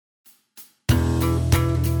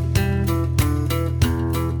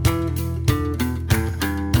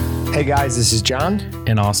Hey guys, this is John.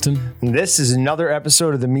 And Austin. And this is another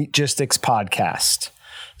episode of the Meatgistics podcast.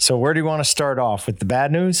 So where do you want to start off? With the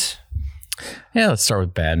bad news? Yeah, let's start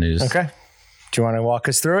with bad news. Okay. Do you want to walk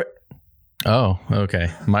us through it? Oh, okay.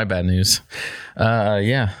 My bad news.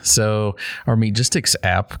 So our Meatgistics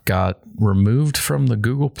app got removed from the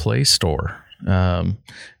Google Play Store. Got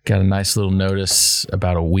a nice little notice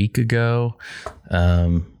about a week ago.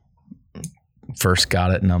 First got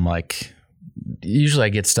it and I'm like, usually I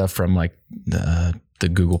get stuff from like the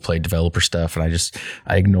Google Play developer stuff and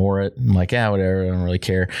I ignore it. I'm like, yeah, whatever. I don't really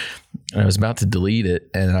care. And I was about to delete it.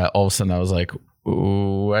 And all of a sudden I was like,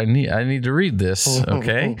 ooh, I need to read this.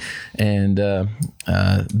 Okay. And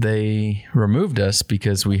they removed us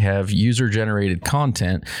because we have user generated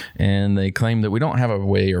content, and they claim that we don't have a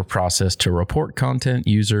way or process to report content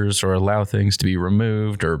users or allow things to be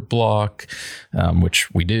removed or block,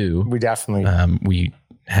 which we do. We definitely we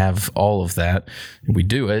have all of that. We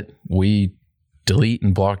do it. We delete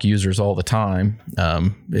and block users all the time.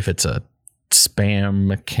 If it's a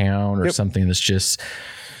spam account or something that's just,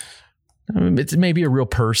 it's maybe a real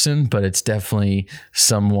person, but it's definitely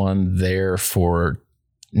someone there for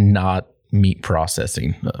not meat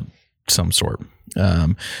processing of some sort.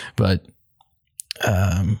 But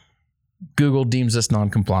Google deems us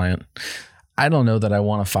non-compliant. I don't know that I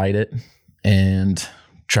want to fight it and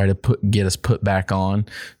try to get us put back on.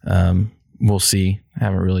 We'll see. I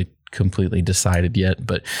haven't really completely decided yet,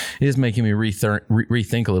 but it is making me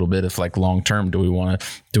rethink a little bit if, like, long term, do we want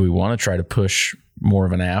to try to push more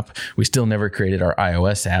of an app? We still never created our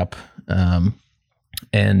iOS app.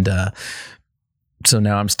 So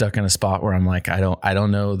now I'm stuck in a spot where I'm like, I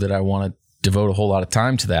don't know that I want to devote a whole lot of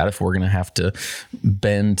time to that if we're going to have to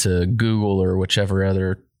bend to Google or whichever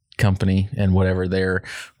other company and whatever their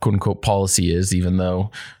quote unquote policy is, even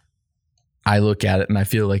though I look at it and I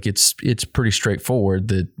feel like it's pretty straightforward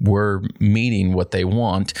that we're meeting what they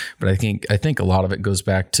want. But I think a lot of it goes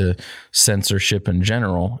back to censorship in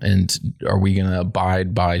general. And are we going to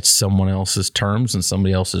abide by someone else's terms and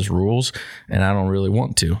somebody else's rules? And I don't really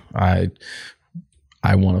want to. I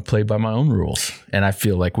want to play by my own rules. And I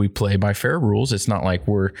feel like we play by fair rules. It's not like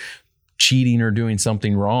we're cheating or doing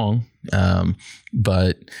something wrong.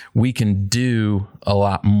 But we can do a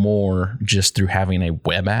lot more just through having a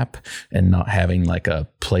web app and not having like a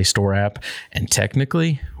Play Store app. And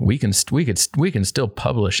technically we can still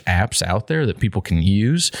publish apps out there that people can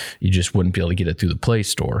use. You just wouldn't be able to get it through the Play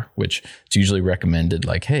Store, which it's usually recommended,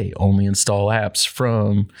 like, hey, only install apps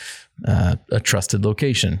from a trusted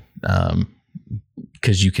location.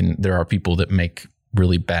 Because there are people that make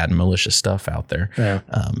really bad malicious stuff out there. Yeah.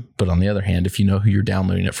 But on the other hand, if you know who you're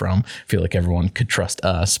downloading it from, I feel like everyone could trust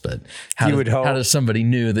us. But how does somebody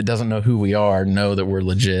new that doesn't know who we are know that we're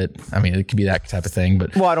legit? I mean, it could be that type of thing.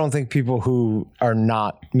 But I don't think people who are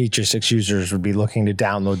not Meatgistics users would be looking to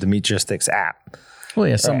download the Meatgistics app. Well,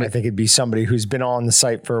 yeah, I think it'd be somebody who's been on the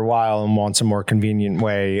site for a while and wants a more convenient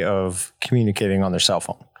way of communicating on their cell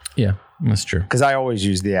phone. Yeah, that's true. Because I always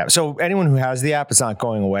use the app. So anyone who has the app, it's not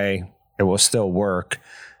going away. It will still work.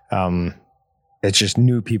 It's just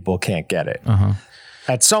new people can't get it. Uh-huh.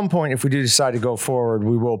 At some point, if we do decide to go forward,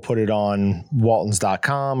 we will put it on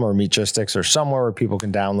Waltons.com or Meatgistics or somewhere where people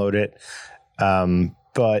can download it.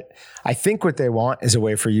 But I think what they want is a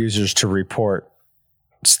way for users to report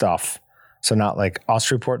stuff. So not like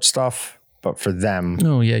us report stuff, but for them.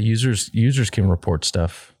 Oh, yeah. Users can report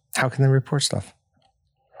stuff. How can they report stuff?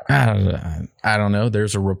 I don't know.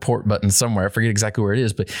 There's a report button somewhere. I forget exactly where it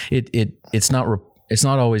is, but it's not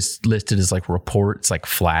always listed as like report. It's like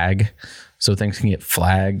flag. So things can get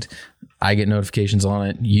flagged. I get notifications on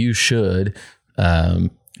it. You should.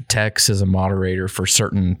 Tex is a moderator for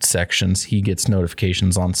certain sections. He gets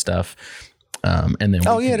notifications on stuff. And then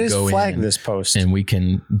it is flag this post. And we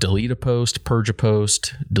can delete a post, purge a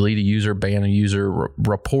post, delete a user, ban a user,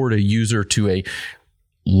 report a user to a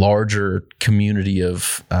larger community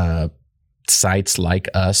of sites like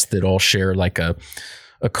us that all share like a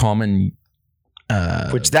common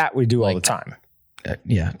which that we do all the time.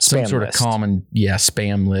 Some sort of common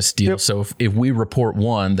spam list deal. Yep. So if we report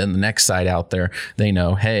one, then the next site out there, they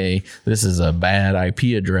know, hey, this is a bad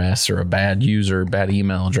IP address or a bad user, bad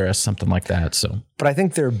email address, something like that. So, but I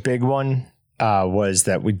think their big one was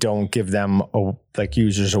that we don't give them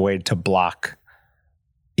users a way to block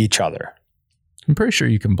each other. I'm pretty sure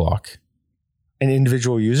you can block an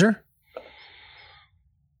individual user.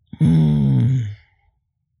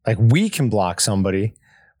 Like we can block somebody,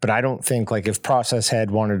 but I don't think like if Process Head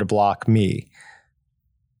wanted to block me,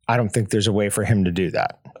 I don't think there's a way for him to do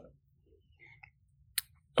that.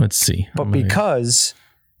 Let's see. But because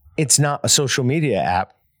it's not a social media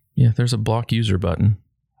app. Yeah, there's a block user button.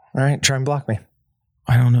 All right, try and block me.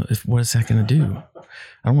 I don't know what is that going to do.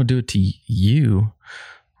 I don't want to do it to you.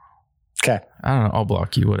 Okay. I don't know. I'll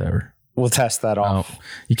block you, whatever. We'll test that off.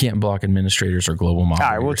 You can't block administrators or global moderators.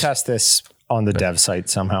 All right, we'll test this on the dev site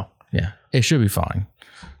somehow. Yeah, it should be fine.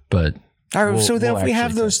 But all right, so then if we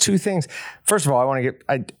have those two things, first of all, I want to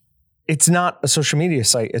get, it's not a social media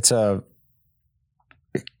site. It's a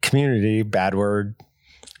community, bad word.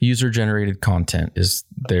 User-generated content is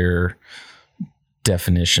their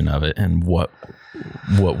definition of it and what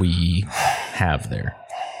we have there.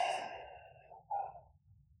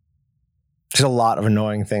 There's a lot of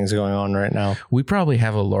annoying things going on right now. We probably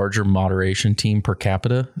have a larger moderation team per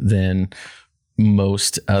capita than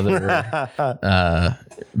most other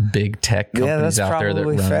big tech companies out there that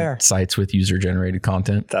run sites with user-generated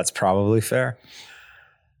content. That's probably fair.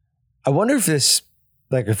 I wonder if this,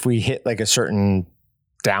 like, if we hit like a certain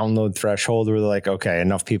download threshold where they're like, okay,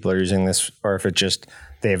 enough people are using this, or if it just,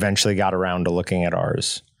 they eventually got around to looking at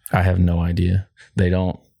ours. I have no idea. They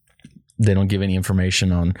don't give any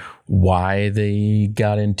information on why they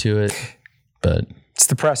got into it, but it's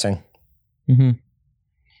depressing. Mm-hmm.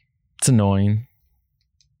 It's annoying.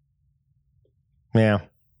 Yeah.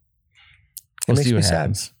 We'll see what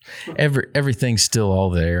happens. Everything's still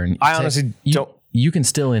all there. And I honestly don't. You can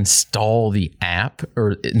still install the app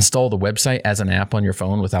or install the website as an app on your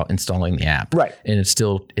phone without installing the app. Right. And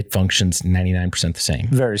it functions 99% the same.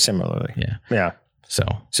 Very similarly. Yeah. Yeah. So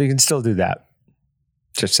you can still do that.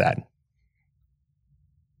 Just sad.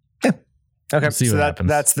 Yeah. Okay. We'll see what happens.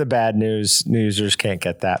 That's the bad news. New users can't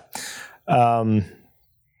get that.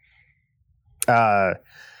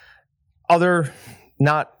 Other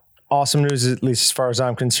not awesome news, at least as far as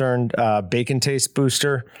I'm concerned, Bacon Taste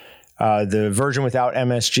Booster. The version without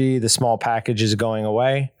MSG, the small package, is going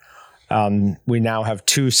away. We now have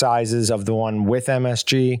two sizes of the one with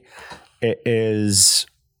MSG.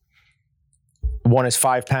 One is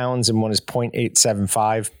 5 pounds and one is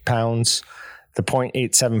 0.875 pounds. The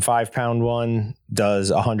 0.875 pound one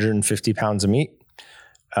does 150 pounds of meat.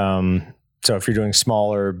 So if you're doing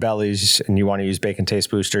smaller bellies and you want to use Bacon Taste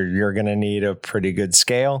Booster, you're going to need a pretty good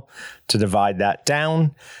scale to divide that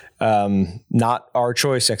down. Not our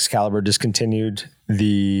choice. Excalibur discontinued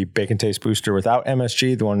the Bacon Taste Booster without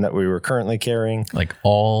MSG, the one that we were currently carrying. Like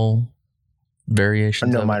all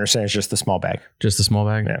variations? No, my understanding is just the small bag. Just the small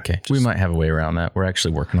bag? Yeah, okay. We might have a way around that. We're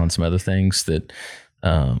actually working on some other things that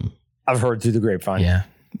I've heard through the grapevine. Yeah.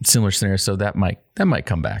 Similar scenario. So that might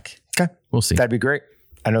come back. Okay. We'll see. That'd be great.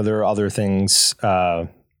 I know there are other things in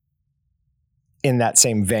that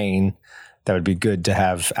same vein that would be good to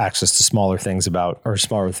have access to smaller things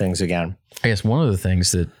again. I guess one of the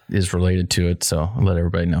things that is related to it, so I'll let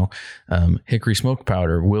everybody know, hickory smoke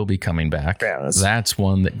powder will be coming back. Yeah, that's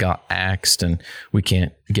one that got axed and we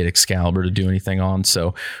can't get Excalibur to do anything on.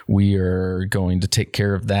 So we are going to take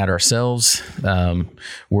care of that ourselves.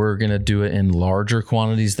 We're going to do it in larger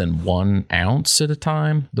quantities than 1 ounce at a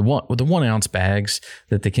time. The 1 ounce bags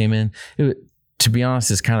that they came in, to be honest,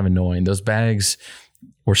 is kind of annoying. Those bags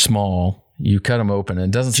were small. You cut them open and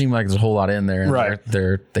it doesn't seem like there's a whole lot in there. And right.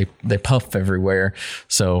 They puff everywhere.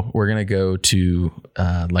 So we're going to go to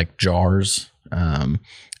like jars and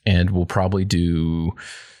we'll probably do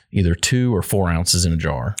either 2 or 4 ounces in a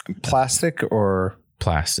jar. Plastic or?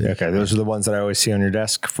 Plastic. Okay. Those are the ones that I always see on your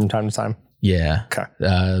desk from time to time. Yeah. Okay.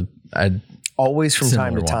 Always from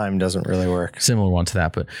time to time doesn't really work. Similar one to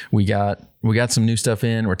that, but we got some new stuff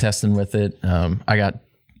in. We're testing with it. I got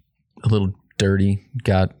a little dirty,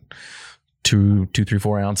 got 2, 3,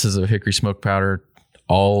 4 ounces of hickory smoke powder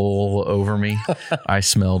all over me. I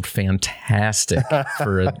smelled fantastic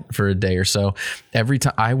for a day or so. Every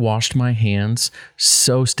time I washed my hands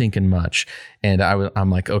so stinking much, and I'm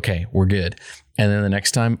like, okay, we're good. And then the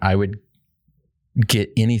next time I would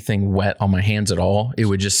get anything wet on my hands at all,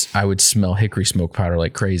 I would smell hickory smoke powder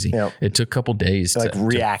like crazy. Yep. It took a couple days to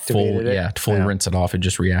reactivate it. Yeah, to fully rinse it off and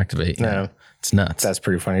just reactivate. Yeah. It's nuts. That's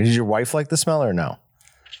pretty funny. Did your wife like the smell or no?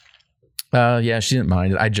 Yeah, she didn't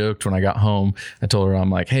mind it. I joked when I got home. I told her, I'm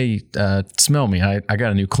like, hey, smell me. I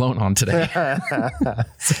got a new cologne on today.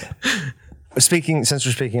 Since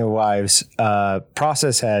we're speaking of wives,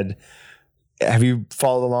 Process Head, have you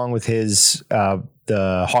followed along with his,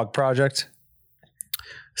 the hog project?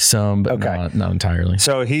 Some, but not entirely.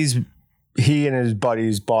 So he and his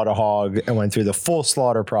buddies bought a hog and went through the full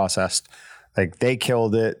slaughter process. Like they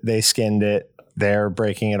killed it, they skinned it, they're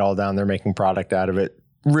breaking it all down, they're making product out of it.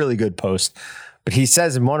 Really good post. But he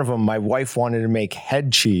says in one of them, my wife wanted to make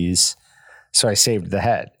head cheese, so I saved the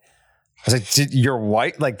head. I was like, did your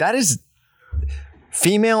wife, like that is,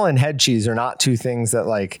 female and head cheese are not two things that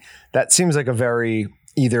like, that seems like a very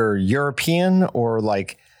either European or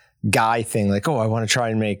like guy thing. Like, oh, I want to try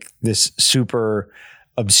and make this super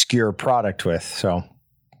obscure product with. So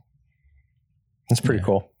that's pretty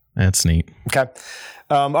cool. That's neat. Okay.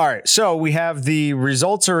 All right. So we have the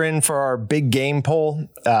results are in for our big game poll.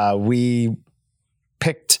 We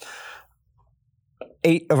picked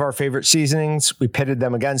 8 of our favorite seasonings. We pitted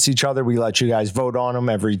them against each other. We let you guys vote on them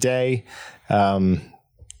every day.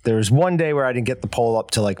 There was one day where I didn't get the poll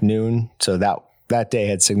up to like noon. So that day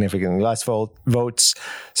had significantly less votes.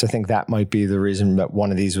 So I think that might be the reason that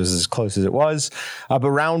one of these was as close as it was. But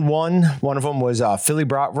round one of them was Philly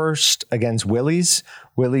Bratwurst against Willie's.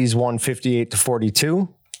 Willie's won 58 to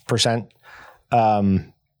 42%.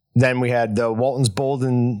 Then we had the Walton's Bold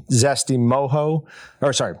and Zesty Moho,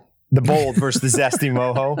 the Bold versus the Zesty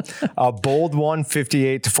Moho. Bold won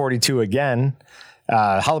 58 to 42 again.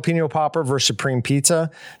 Jalapeno Popper versus Supreme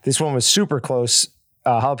Pizza. This one was super close.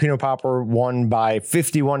 Jalapeno Popper won by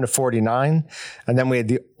 51 to 49. And then we had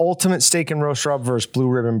the Ultimate Steak and Roast Rub versus Blue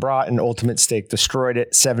Ribbon Brat, and Ultimate Steak destroyed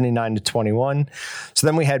it 79 to 21. So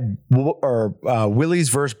then we had Willie's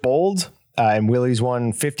versus Bold, and Willie's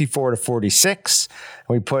won 54 to 46.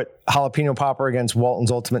 And we put Jalapeno Popper against Walton's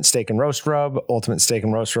Ultimate Steak and Roast Rub. Ultimate Steak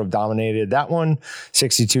and Roast Rub dominated that one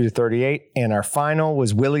 62 to 38. And our final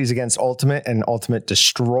was Willie's against Ultimate, and Ultimate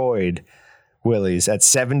destroyed Willie's at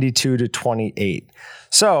 72 to 28.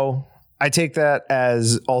 So I take that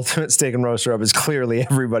as Ultimate Steak and Roast Rub is clearly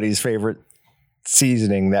everybody's favorite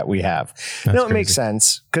seasoning that we have. It makes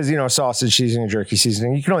sense because, sausage seasoning, jerky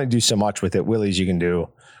seasoning, you can only do so much with it. Willie's you can do,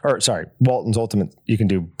 Walton's Ultimate, you can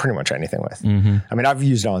do pretty much anything with. Mm-hmm. I mean, I've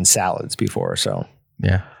used it on salads before, so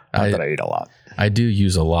yeah, not that I eat a lot. I do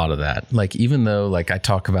use a lot of that. Like, even though like I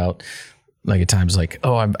talk about like at times like,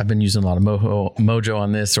 oh, I've been using a lot of Mojo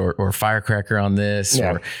on this or Firecracker on this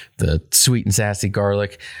or the sweet and sassy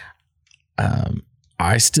garlic.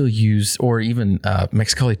 I still use, or even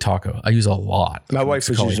Mexicali taco. I use a lot. My wife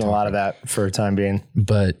was using a lot of that for a time being,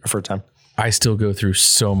 but for a time. I still go through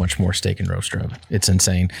so much more steak and roast rub. It's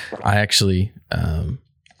insane. I actually,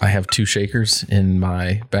 I have 2 shakers in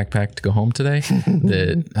my backpack to go home today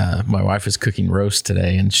that my wife is cooking roast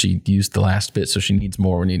today, and she used the last bit, so she needs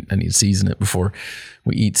more. I need to season it before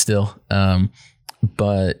we eat still.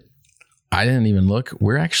 But I didn't even look.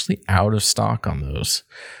 We're actually out of stock on those.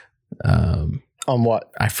 On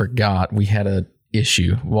what? I forgot. We had a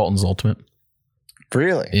issue. Walton's Ultimate.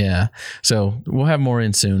 Really? Yeah. So we'll have more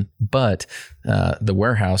in soon, but the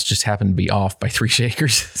warehouse just happened to be off by 3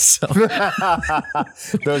 shakers. So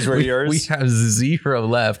those were yours? We have 0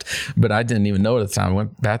 left, but I didn't even know at the time. I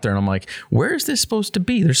went back there and I'm like, where is this supposed to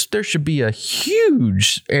be? There should be a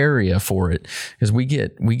huge area for it, because we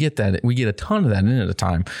get a ton of that in at a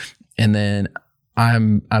time. And then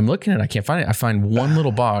I'm looking at it, I can't find it. I find one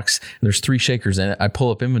little box, there's 3 shakers in it. I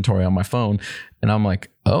pull up inventory on my phone and I'm like,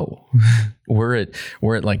 oh, we're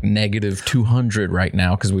at like negative 200 right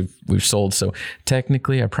now because we've sold. So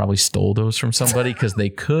technically I probably stole those from somebody because they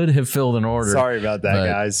could have filled an order. Sorry about that,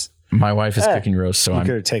 guys. My wife is cooking roast, so you I'm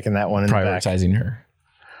could have taken that one in prioritizing her.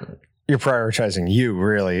 You're prioritizing you,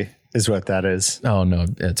 really, is what that is. Oh no,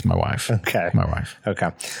 it's my wife. Okay. My wife.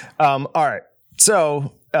 Okay. All right.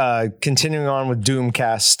 So continuing on with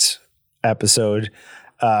Doomcast episode,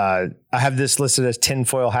 I have this listed as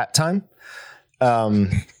tinfoil hat time.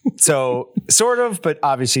 So sort of, but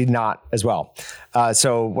obviously not as well.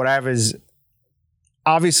 So what I have is,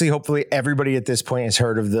 obviously, hopefully everybody at this point has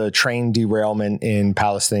heard of the train derailment in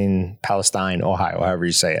Palestine, Ohio, however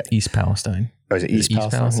you say it. East Palestine. Or is it East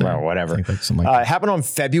Palestine? Well, whatever. I think something like that. It happened on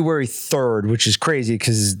February 3rd, which is crazy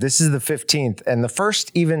because this is the 15th. And the first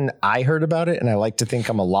even I heard about it, and I like to think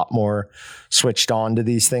I'm a lot more switched on to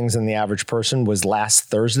these things than the average person, was last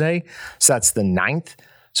Thursday. So that's the 9th.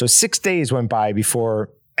 So 6 days went by before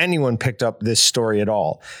anyone picked up this story at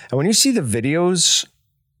all. And when you see the videos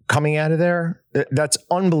coming out of there, that's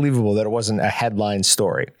unbelievable that it wasn't a headline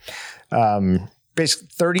story. Basically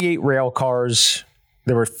 38 rail cars.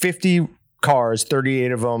 There were 50 cars,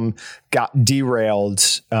 38 of them got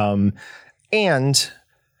derailed. And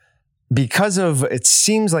because of, it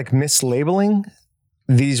seems like mislabeling,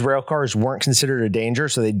 these rail cars weren't considered a danger.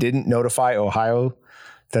 So they didn't notify Ohio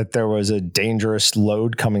that there was a dangerous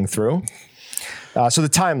load coming through. So the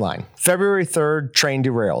timeline, February 3rd, train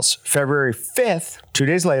derails. February 5th, 2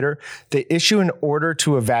 days later, they issue an order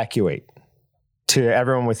to evacuate to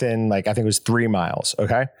everyone within, I think it was 3 miles.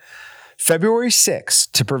 Okay. February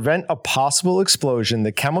 6th, to prevent a possible explosion,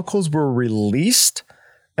 the chemicals were released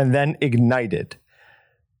and then ignited.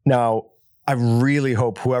 Now, I really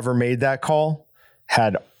hope whoever made that call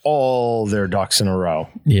had all their ducks in a row.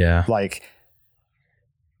 Yeah.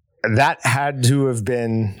 that had to have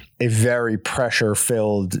been a very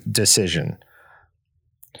pressure-filled decision.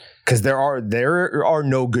 Because there are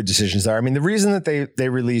no good decisions there. I mean, the reason that they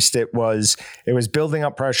released it was building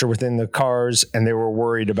up pressure within the cars, and they were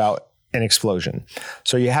worried about an explosion.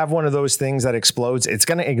 So you have one of those things that explodes, it's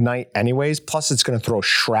going to ignite anyways. Plus, it's going to throw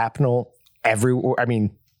shrapnel everywhere. I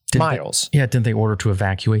mean, miles. Didn't they order to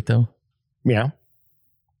evacuate though? Yeah.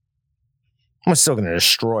 I'm still going to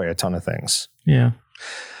destroy a ton of things. Yeah.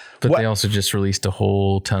 But they also just released a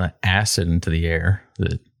whole ton of acid into the air.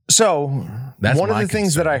 So that's one of the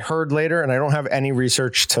things that I heard later, and I don't have any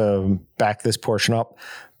research to back this portion up,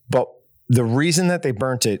 but the reason that they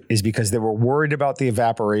burnt it is because they were worried about the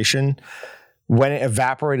evaporation. When it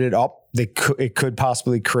evaporated up, it could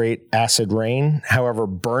possibly create acid rain. However,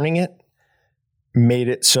 burning it made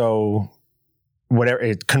it so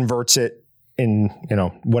it converts it in,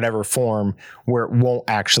 whatever form where it won't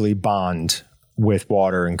actually bond with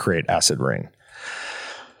water and create acid rain.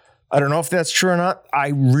 I don't know if that's true or not.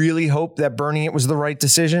 I really hope that burning it was the right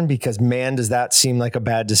decision, because man, does that seem like a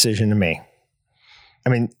bad decision to me. I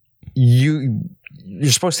mean, you're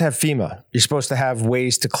supposed to have FEMA. You're supposed to have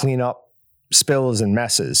ways to clean up spills and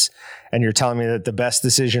messes. And you're telling me that the best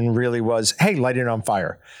decision really was, hey, light it on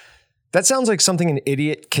fire. That sounds like something an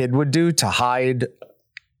idiot kid would do to hide,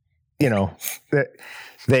 that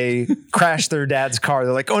they crashed their dad's car.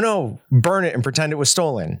 They're like, oh no, burn it and pretend it was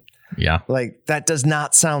stolen. Yeah. Like, that does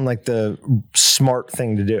not sound like the smart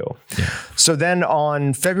thing to do. Yeah. So then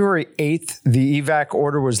on February 8th, the evac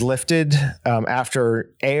order was lifted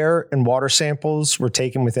after air and water samples were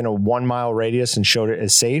taken within a 1 mile radius and showed it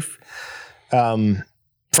as safe.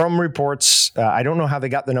 From reports, I don't know how they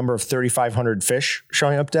got the number of 3,500 fish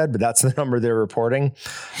showing up dead, but that's the number they're reporting.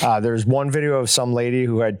 There's one video of some lady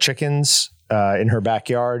who had chickens in her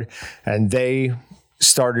backyard, and they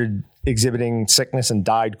started exhibiting sickness and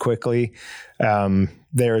died quickly.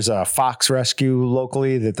 There's a fox rescue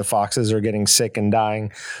locally that the foxes are getting sick and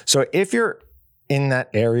dying. So if you're in that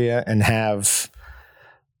area and have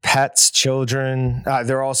pets, children,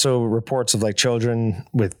 there are also reports of children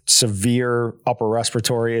with severe upper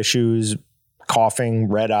respiratory issues, coughing,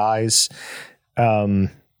 red eyes.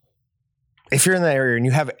 If you're in that area and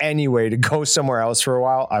you have any way to go somewhere else for a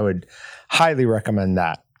while, I would highly recommend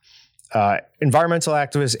that. Environmental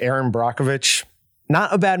activist Erin Brockovich,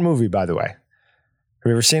 not a bad movie, by the way. Have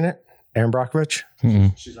you ever seen it? Erin Brockovich?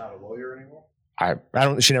 Mm-hmm. She's not a lawyer anymore? I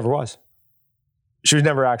don't. She never was. She was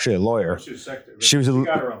never actually a lawyer. She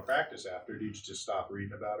got her own practice after. Did you just stop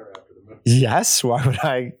reading about her after the movie? Yes. Why would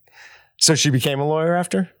I? So she became a lawyer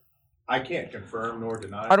after? I can't confirm nor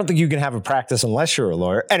deny. I don't think you can have a practice unless you're a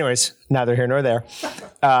lawyer. Anyways, neither here nor there.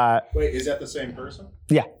 Wait, is that the same person?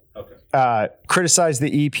 Yeah. Okay. Criticized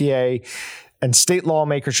the EPA, and state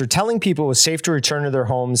lawmakers are telling people it was safe to return to their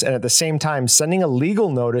homes, and at the same time sending a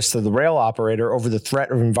legal notice to the rail operator over the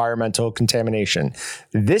threat of environmental contamination.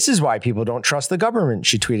 This is why people don't trust the government,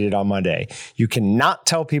 she tweeted on Monday. You cannot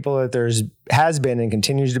tell people that has been and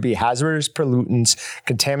continues to be hazardous pollutants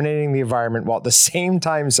contaminating the environment while at the same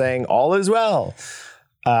time saying all is well.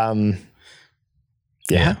 Yeah.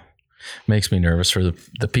 Makes me nervous for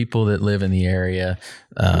the people that live in the area,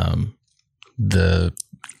 the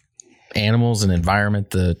animals and environment,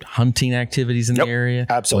 the hunting activities in the area.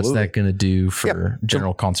 Absolutely. What's that going to do for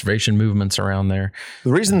general conservation movements around there?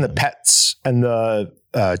 The reason the pets and the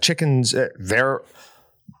chickens, their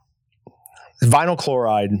vinyl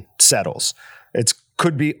chloride settles. It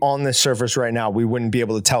could be on the surface right now. We wouldn't be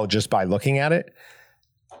able to tell just by looking at it.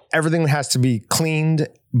 Everything has to be cleaned,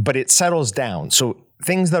 but it settles down. So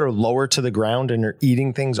things that are lower to the ground and are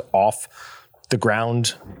eating things off the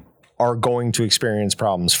ground are going to experience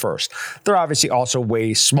problems first. They're obviously also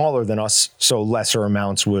way smaller than us, so lesser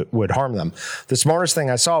amounts would harm them. The smartest thing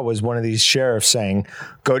I saw was one of these sheriffs saying,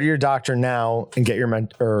 go to your doctor now and get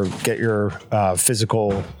your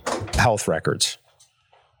physical health records,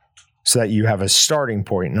 so that you have a starting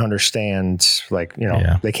point and understand,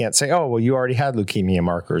 they can't say, oh, well, you already had leukemia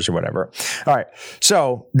markers or whatever. All right.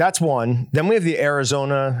 So that's one. Then we have the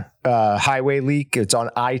Arizona highway leak. It's on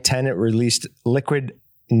I-10. It released liquid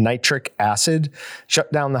nitric acid, shut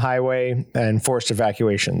down the highway, and forced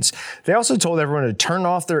evacuations. They also told everyone to turn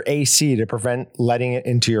off their AC to prevent letting it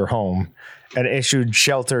into your home, and issued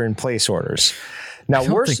shelter in place orders. Now, I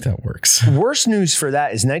don't think that works. Worst news for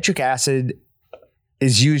that is nitric acid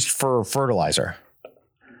is used for fertilizer.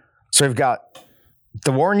 So we've got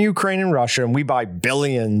the war in Ukraine and Russia, and we buy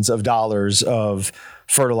billions of dollars of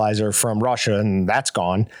fertilizer from Russia, and that's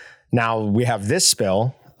gone. Now we have this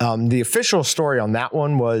spill. The official story on that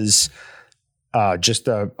one was just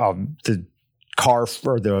the car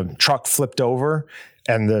or the truck flipped over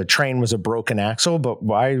and the train was a broken axle, but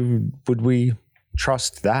why would we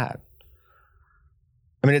trust that?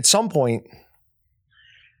 I mean, at some point,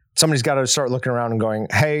 somebody's got to start looking around and going,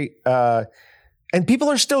 hey, and people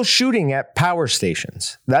are still shooting at power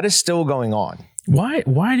stations. That is still going on. Why?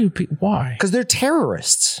 Why? Because they're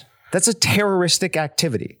terrorists. That's a terroristic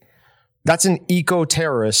activity. That's an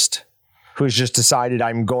eco-terrorist who's just decided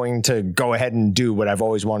I'm going to go ahead and do what I've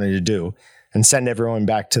always wanted to do and send everyone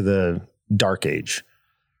back to the dark age.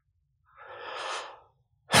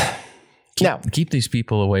 Keep these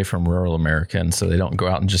people away from rural America, and so they don't go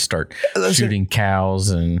out and just start shooting cows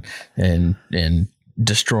and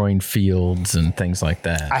destroying fields and things like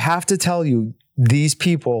that. I have to tell you, these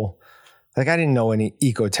people, like I didn't know any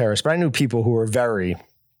eco-terrorists, but I knew people who were very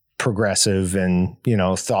progressive and,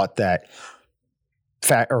 thought that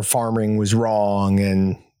farming was wrong,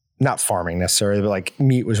 and not farming necessarily, but like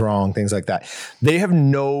meat was wrong, things like that. They have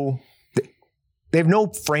no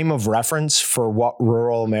frame of reference for what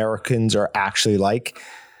rural Americans are actually like.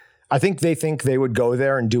 I think they would go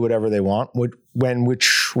there and do whatever they want. What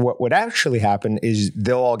would actually happen is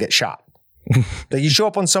they'll all get shot. Like you show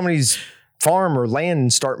up on somebody's farm or land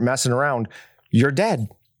and start messing around, you're dead.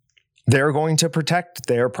 They're going to protect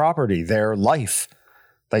their property, their life.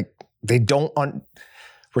 Like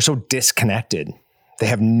we're so disconnected. They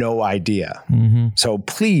have no idea. Mm-hmm. So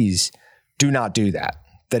please do not do that.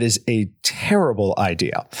 That is a terrible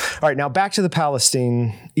idea. All right, now back to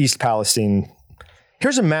the East Palestine.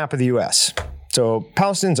 Here's a map of the U.S. So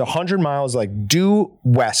Palestine's 100 miles due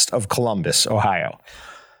west of Columbus, Ohio.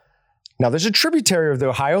 Now there's a tributary of the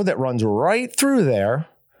Ohio that runs right through there.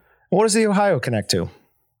 What does the Ohio connect to?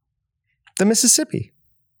 The Mississippi.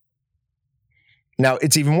 Now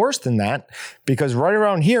it's even worse than that because right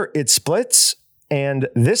around here it splits and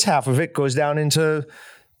this half of it goes down into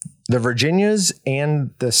the Virginias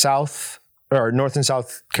and the North and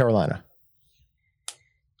South Carolina.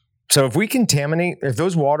 So if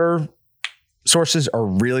those water sources are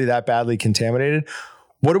really that badly contaminated,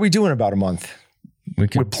 what are we doing about a month? We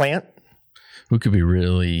plant. We could be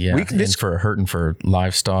really, hurting for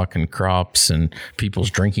livestock and crops and people's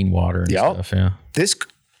drinking water and stuff. Yeah.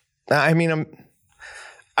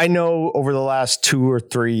 I know over the last 2 or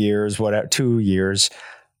 3 years, 2 years,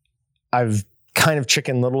 I've kind of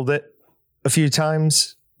chicken littled it a few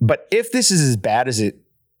times. But if this is as bad as it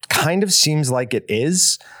kind of seems like it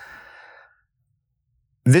is,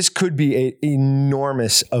 this could be an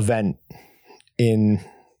enormous event in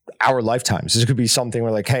our lifetimes. This could be something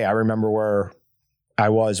where hey, I remember where I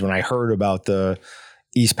was when I heard about the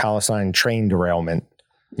East Palestine train derailment.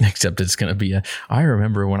 Except it's going to be I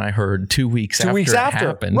remember when I heard 2 weeks after it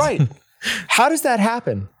happened. Right. How does that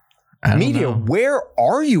happen? Media, where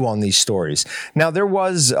are you on these stories? Now, there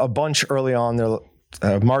was a bunch early on there.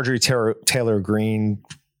 Marjorie Taylor Greene,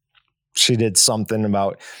 she did something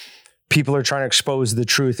about people are trying to expose the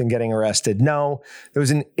truth and getting arrested. No, there was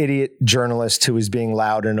an idiot journalist who was being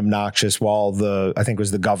loud and obnoxious while I think it was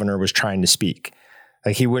the governor was trying to speak.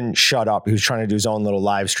 He wouldn't shut up. He was trying to do his own little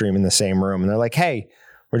live stream in the same room. And they're like, hey,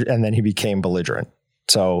 and then he became belligerent.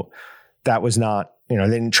 So that was not, they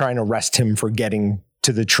didn't try and arrest him for getting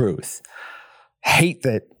to the truth. Hate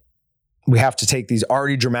that we have to take these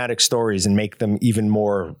already dramatic stories and make them even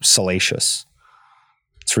more salacious.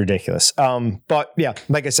 It's ridiculous. But yeah,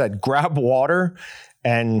 like I said, grab water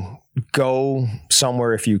and go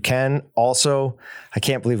somewhere if you can. Also, I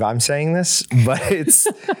can't believe I'm saying this, but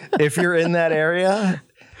if you're in that area,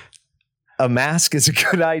 a mask is a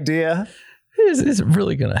good idea. Is it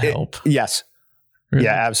really going to help? Yes. Really?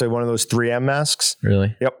 Yeah, absolutely. One of those 3M masks.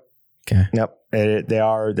 Really? Yep. Okay. Yep.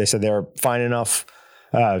 They said they're fine enough.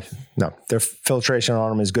 No, their filtration on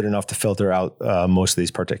them is good enough to filter out most of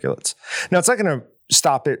these particulates. Now, it's not going to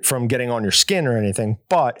stop it from getting on your skin or anything,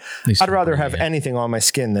 but I'd rather have anything on my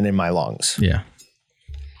skin than in my lungs. Yeah.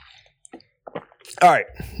 All right.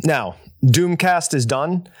 Now, Doomcast is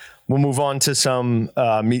done. We'll move on to some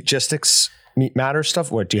Meat Matter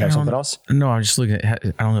stuff. What, do you have something else? No, I'm just looking at,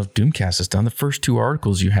 I don't know if Doomcast is done. The first 2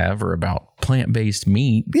 articles you have are about plant-based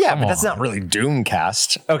meat. Yeah, but that's not really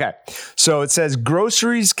Doomcast. Okay. So it says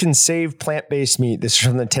groceries can save plant-based meat. This is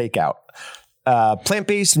from the Takeout.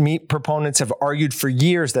 Plant-based meat proponents have argued for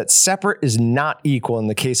years that separate is not equal in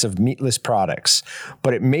the case of meatless products,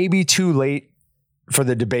 but it may be too late for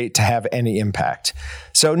the debate to have any impact.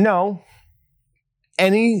 So no,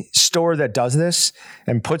 any store that does this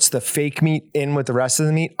and puts the fake meat in with the rest of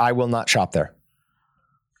the meat, I will not shop there.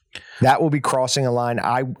 That will be crossing a line.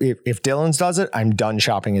 If Dillon's does it, I'm done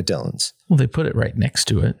shopping at Dillon's. Well, they put it right next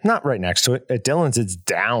to it. Not right next to it. At Dillon's, it's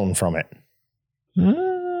down from it.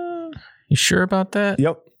 You sure about that?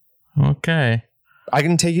 Yep. Okay. I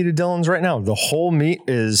can take you to Dylan's right now. The whole meat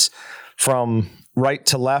is from right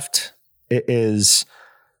to left. It is.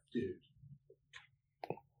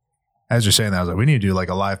 As you're saying that, I was like, we need to do like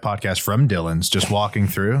a live podcast from Dylan's, just walking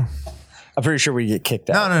through. I'm pretty sure we get kicked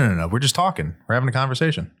out. No. We're just talking. We're having a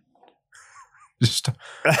conversation.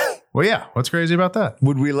 Well, yeah. What's crazy about that?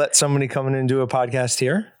 Would we let somebody come in and do a podcast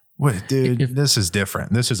here? What, dude, this is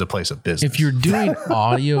different. This is a place of business. If you're doing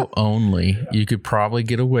audio only, you could probably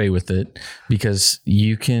get away with it because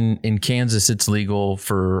you can, in Kansas, it's legal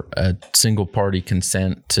for a single party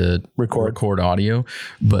consent to record audio,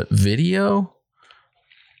 but video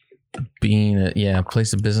being a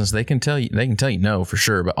place of business, they can tell you no for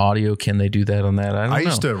sure, but audio, can they do that on that? I don't know. I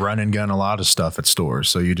used to run and gun a lot of stuff at stores.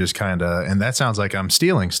 So you just kind of, and that sounds like I'm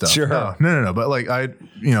stealing stuff. Sure. No. But like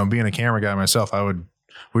being a camera guy myself,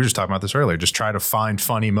 we were just talking about this earlier, just try to find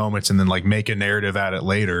funny moments and then like make a narrative at it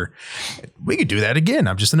later. We could do that again.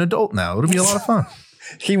 I'm just an adult now. It'll be a lot of fun.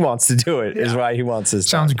 He wants to do it, is why he wants this.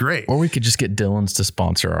 Sounds great. Or we could just get Dylan's to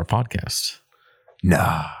sponsor our podcast.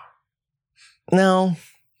 Nah. No,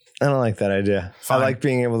 I don't like that idea. Fine. I like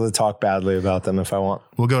being able to talk badly about them if I want.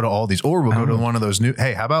 We'll go to all these, or we'll go to one of those new,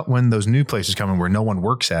 hey, how about when those new places come in where no one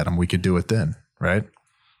works at them? We could do it then, right?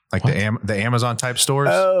 Like the Amazon type stores.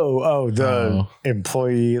 The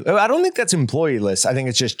employee. I don't think that's employee lists. I think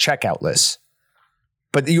it's just checkout lists.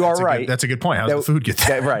 But you are right. That's a good point. How does the food get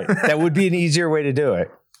there? Right. That would be an easier way to do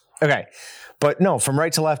it. Okay. But no, from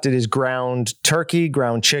right to left, it is ground turkey,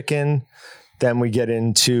 ground chicken. Then we get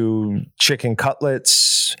into chicken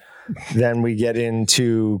cutlets. Then we get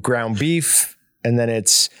into ground beef. And then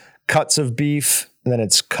it's cuts of beef. And then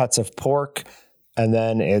it's cuts of pork. And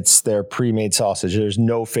then it's their pre-made sausage. There's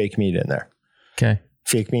no fake meat in there. Okay.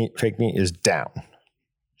 Fake meat is down.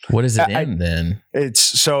 What is it in then? It's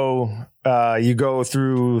so you go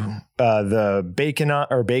through the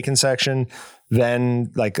bacon section,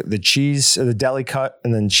 then like the cheese, the deli cut,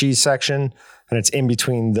 and then cheese section, and it's in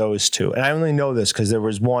between those two. And I only know this because there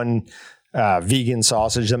was one vegan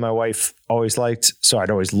sausage that my wife always liked, so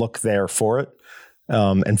I'd always look there for it.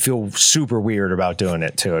 And feel super weird about doing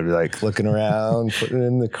it too. I'd be like looking around, putting it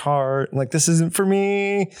in the cart, and like, this isn't for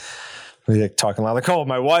me. We'd be like talking loud, like, oh,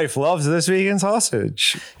 my wife loves this vegan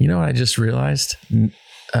sausage. You know what I just realized?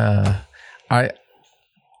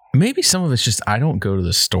 Maybe some of it's just I don't go to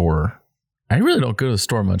the store. I really don't go to the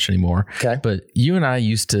store much anymore. Okay. But you and I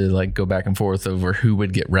used to like go back and forth over who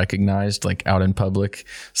would get recognized, like out in public,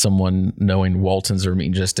 someone knowing Waltons or Meat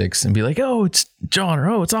Logistics and be like, oh, it's John, or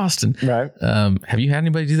oh, it's Austin. Right. Have you had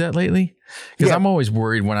anybody do that lately? Because Yeah. I'm always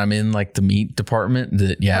worried when I'm in like the meat department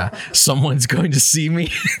that, someone's going to see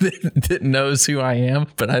me that knows who I am,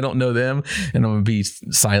 but I don't know them. And I'm going to be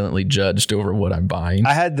silently judged over what I'm buying.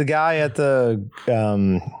 I had the guy at the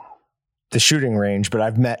shooting range, but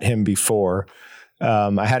I've met him before.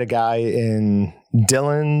 I had a guy in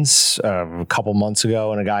Dylan's a couple months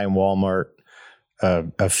ago and a guy in Walmart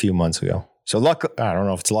a few months ago. So I don't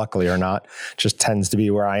know if it's luckily or not. It just tends to be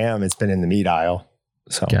where I am. It's been in the meat aisle.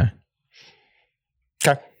 So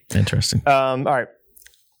Okay. Interesting. All right.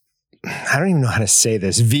 I don't even know how to say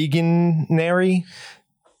this. Veganuary.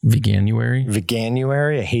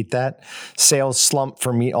 I hate that. Sales slump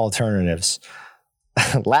for meat alternatives.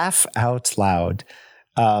 Laugh out loud.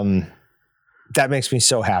 That makes me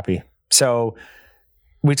so happy. So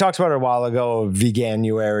we talked about it a while ago,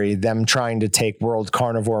 Veganuary, them trying to take World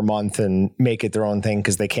Carnivore Month and make it their own thing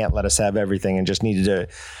because they can't let us have everything and just needed to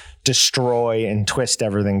destroy and twist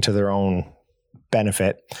everything to their own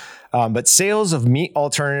benefit. But sales of meat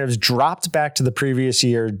alternatives dropped back to the previous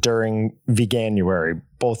year during Veganuary,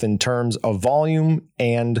 both in terms of volume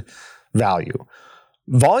and value.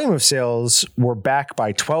 Volume of sales were back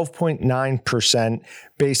by 12.9%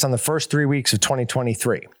 based on the first 3 weeks of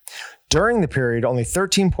 2023. During the period, only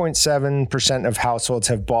 13.7% of households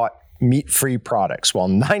have bought meat-free products, while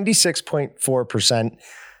 96.4%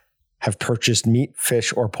 have purchased meat,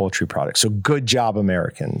 fish, or poultry products. So good job,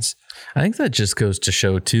 Americans. I think that just goes to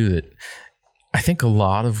show too that I think a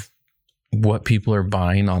lot of what people are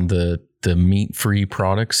buying on the meat-free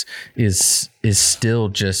products is still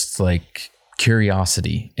just like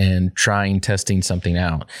curiosity and testing something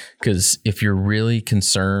out. Because if you're really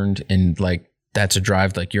concerned and like that's a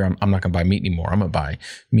drive, like I'm not going to buy meat anymore. I'm going to buy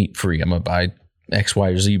meat-free. I'm going to buy X, Y,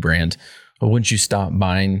 or Z brand. Well, wouldn't you stop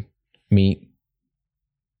buying meat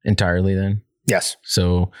entirely then? Yes.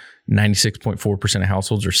 So 96.4% of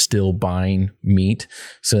households are still buying meat.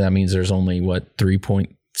 So that means there's only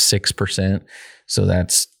 3.6%. So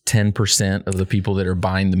that's 10% of the people that are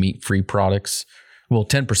buying the meat-free products Well,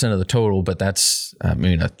 10% of the total, but that's, I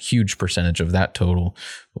mean, a huge percentage of that total.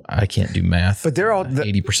 I can't do math. But they're all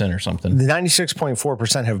 80% or something. The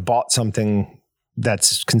 96.4% have bought something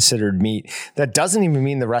that's considered meat. That doesn't even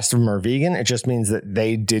mean the rest of them are vegan. It just means that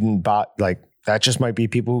they didn't buy, like, that just might be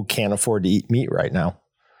people who can't afford to eat meat right now.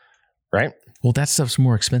 Right? Well, that stuff's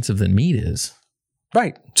more expensive than meat is.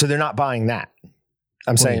 Right. So they're not buying that.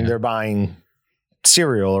 I'm saying they're buying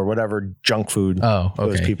cereal or whatever junk food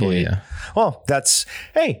those people eat. Yeah. Well,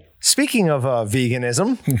 hey, speaking of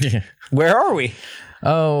veganism, where are we?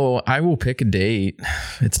 Oh, I will pick a date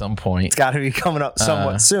at some point. It's got to be coming up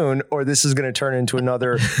somewhat soon, or this is going to turn into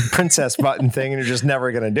another princess button thing and you're just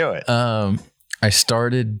never going to do it. I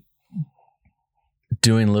started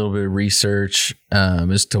doing a little bit of research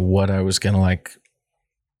as to what I was going to like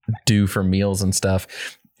do for meals and stuff.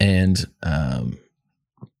 And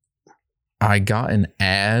I got an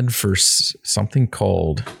ad for something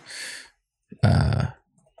called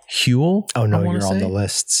Huel. Oh no, you're on the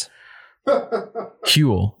lists.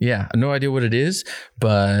 Huel. Yeah. No idea what it is,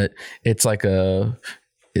 but it's like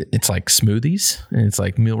smoothies and it's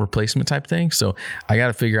like meal replacement type thing. So I got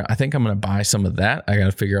to figure out, I think I'm going to buy some of that. I got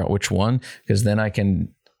to figure out which one, because then I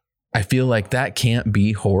feel like that can't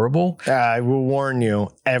be horrible. I will warn you,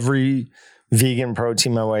 every vegan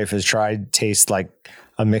protein my wife has tried tastes like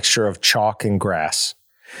a mixture of chalk and grass.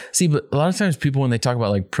 See, but a lot of times people, when they talk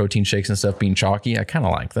about like protein shakes and stuff being chalky, I kind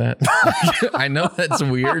of like that. I know that's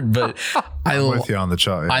weird, but I'm with you on the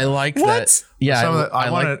chalk. I like that. Yeah.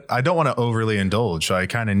 I don't want to overly indulge. So I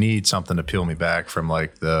kind of need something to peel me back from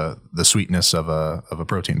like the sweetness of a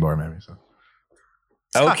protein bar, maybe. So.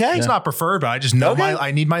 It's not preferred, but I just know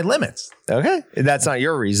I need my limits. Okay. That's not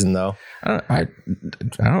your reason though. I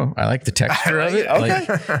don't know. I like the texture of it. Okay.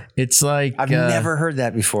 Like, it's like I've never heard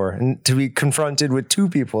that before. And to be confronted with two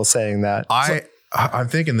people saying that. I'm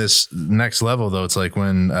thinking this next level though. It's like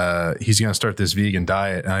when he's going to start this vegan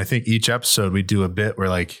diet. And I think each episode we do a bit where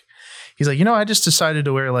like, he's like, I just decided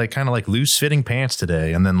to wear like kind of like loose fitting pants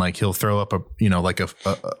today. And then like he'll throw up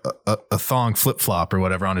a thong flip flop or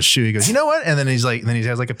whatever on his shoe. He goes, you know what? And then he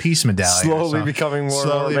has like a peace medallion. Slowly becoming more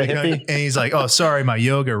of a hippie. And he's like, oh, sorry, my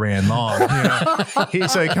yoga ran long.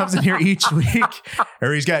 So he comes in here each week,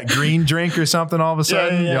 or he's got green drink or something all of a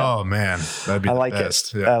sudden. Yeah. Oh man, that'd be the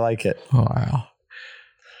best. I like it. Oh, wow.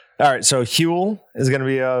 All right, so Huel is going to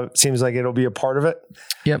be seems like it'll be a part of it.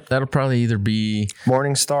 Yep, that'll probably either be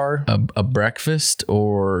Morningstar, a breakfast,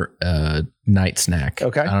 or a night snack.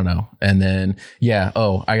 Okay. I don't know. And then,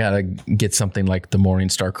 I got to get something like the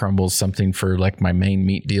Morningstar crumbles, something for like my main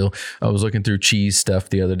meat deal. I was looking through cheese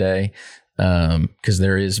stuff the other day. Because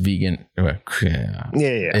there is vegan.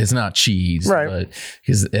 It's not cheese, right? But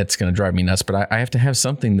because it's going to drive me nuts. But I have to have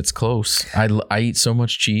something that's close. I eat so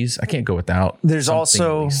much cheese, I can't go without. There's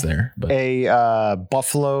also a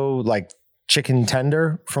buffalo like chicken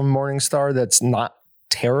tender from Morningstar that's not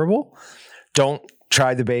terrible. Don't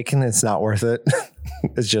try the bacon; it's not worth it.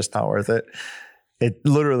 It's just not worth it. It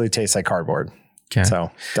literally tastes like cardboard. Okay.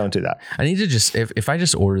 So don't do that. I need to just, if I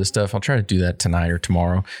just order the stuff, I'll try to do that tonight or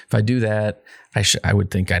tomorrow. If I do that, I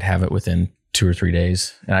would think I'd have it within 2 or 3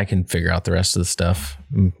 days, and I can figure out the rest of the stuff.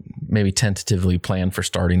 Maybe tentatively plan for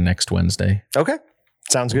starting next Wednesday. Okay.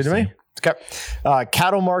 Sounds good to me. Okay.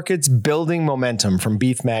 Cattle markets building momentum from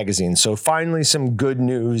Beef Magazine. So finally some good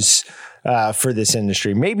news for this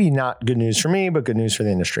industry. Maybe not good news for me, but good news for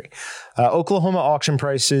the industry. Oklahoma auction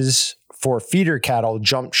prices for feeder cattle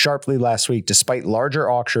jumped sharply last week despite larger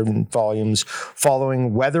auction volumes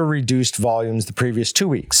following weather-reduced volumes the previous 2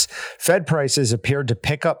 weeks. Fed prices appeared to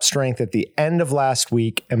pick up strength at the end of last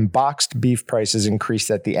week, and boxed beef prices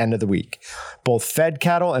increased at the end of the week. Both fed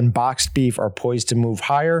cattle and boxed beef are poised to move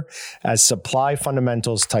higher as supply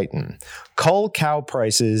fundamentals tighten. Cull cow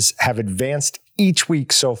prices have advanced each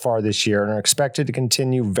week so far this year and are expected to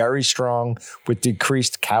continue very strong with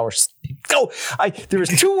decreased cow. There was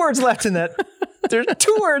 2 words left in that. There's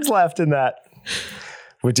 2 words left in that.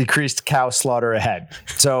 With decreased cow slaughter ahead.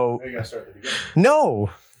 So, no,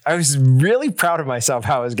 I was really proud of myself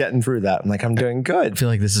how I was getting through that. I'm like, I'm doing good. I feel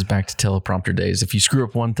like this is back to teleprompter days. If you screw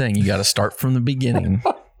up one thing, you got to start from the beginning.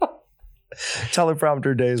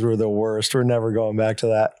 Teleprompter days were the worst. We're never going back to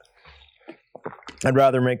that. I'd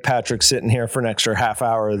rather make Patrick sit in here for an extra half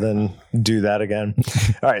hour than do that again.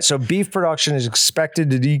 All right. So beef production is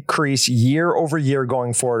expected to decrease year over year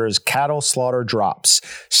going forward as cattle slaughter drops.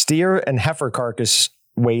 Steer and heifer carcass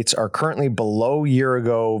weights are currently below year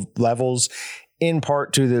ago levels, in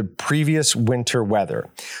part to the previous winter weather.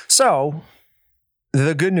 So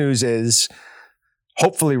the good news is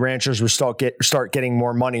hopefully ranchers will start getting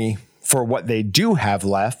more money for what they do have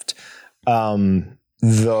left.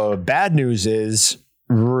 The bad news is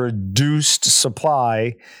reduced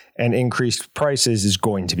supply and increased prices is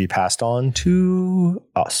going to be passed on to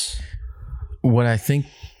us. What I think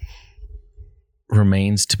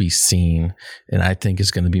remains to be seen, and I think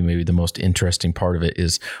is going to be maybe the most interesting part of it,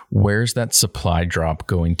 is where's that supply drop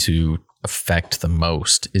going to affect the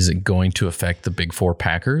most? Is it going to affect the big four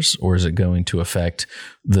packers, or is it going to affect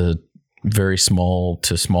the very small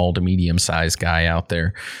to medium sized guy out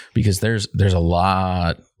there? Because there's a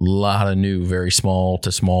lot of new very small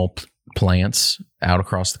to small plants out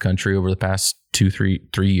across the country over the past 3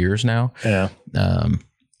 years now. Yeah.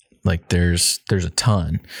 Like there's a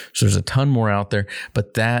ton. So there's a ton more out there,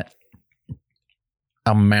 but that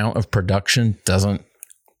amount of production doesn't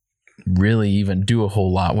really even do a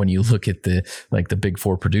whole lot when you look at the big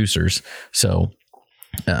four producers. So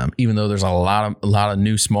even though there's a lot of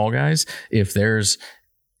new small guys, if there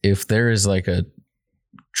is like a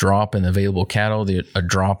drop in available cattle, a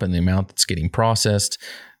drop in the amount that's getting processed,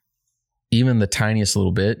 even the tiniest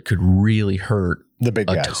little bit could really hurt The big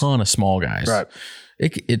guys. A ton of small guys. Right.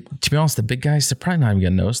 It to be honest, the big guys, they're probably not even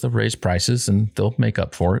going to notice. They'll raise prices and they'll make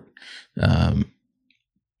up for it.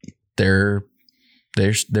 They're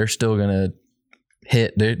still going to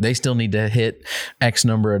hit. They still need to hit X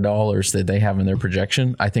number of dollars that they have in their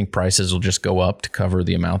projection. I think prices will just go up to cover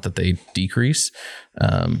the amount that they decrease.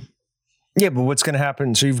 Yeah, but what's going to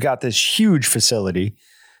happen? So you've got this huge facility,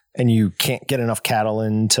 and you can't get enough cattle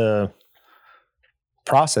in to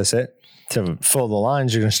process it to fill the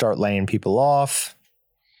lines. You're going to start laying people off.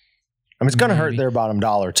 I mean, it's going to hurt their bottom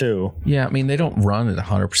dollar too. Yeah, I mean, they don't run at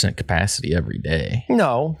 100% capacity every day.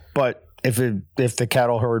 No, but if the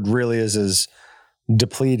cattle herd really is as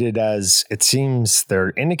depleted as it seems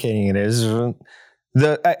they're indicating it is,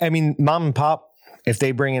 I mean, mom and pop, if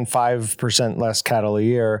they bring in 5% less cattle a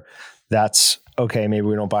year, that's okay. Maybe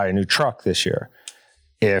we don't buy a new truck this year.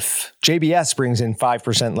 If JBS brings in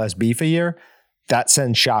 5% less beef a year, that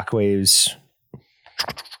sends shockwaves.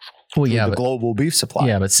 Well, yeah, the global beef supply.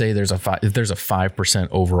 Yeah, but say if there's a 5%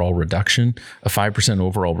 overall reduction, a 5%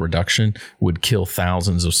 overall reduction would kill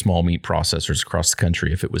thousands of small meat processors across the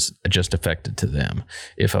country if it was just affected to them.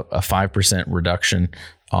 If a 5% reduction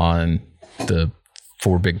on the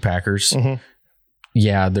 4 big packers,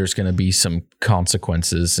 yeah, there's going to be some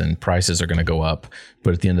consequences and prices are going to go up.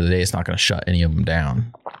 But at the end of the day, it's not going to shut any of them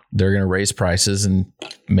down. They're going to raise prices and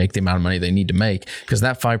make the amount of money they need to make, because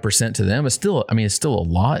that 5% to them is still, I mean, it's still a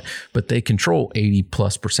lot, but they control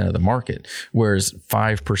 80+% of the market. Whereas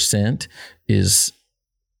 5% is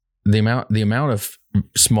the amount of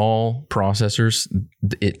small processors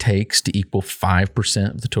it takes to equal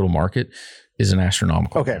 5% of the total market is an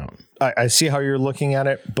astronomical amount. I see how you're looking at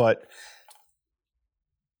it, but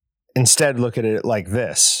instead look at it like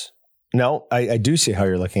this. No, I do see how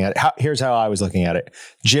you're looking at it. Here's how I was looking at it.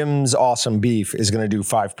 Jim's Awesome Beef is going to do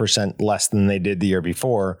 5% less than they did the year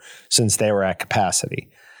before since they were at capacity.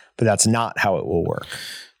 But that's not how it will work.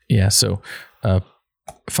 Yeah, so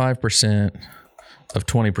 5% of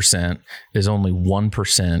 20% is only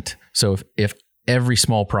 1%. So if every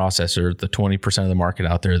small processor, the 20% of the market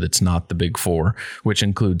out there that's not the big 4, which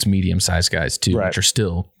includes medium-sized guys too, which are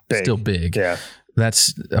still big. Yeah. That's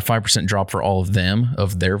a 5% drop for all of them,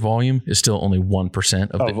 of their volume, is still only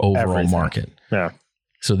 1% of the overall market. Yeah.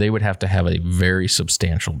 So they would have to have a very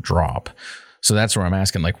substantial drop. So that's where I'm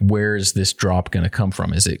asking, like, where is this drop going to come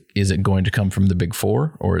from? Is it going to come from the big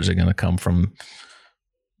 4, or is it going to come from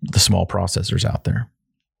the small processors out there?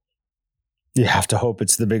 You have to hope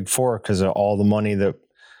it's the big 4 because of all the money that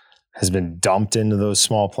has been dumped into those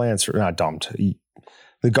small plants, or not dumped.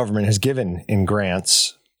 The government has given in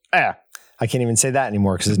grants. I can't even say that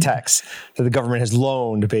anymore because of tax. So the government has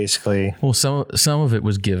loaned, basically. Well, some of it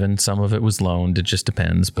was given, some of it was loaned. It just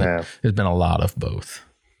depends, but there's been a lot of both.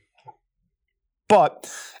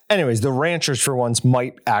 But anyways, the ranchers for once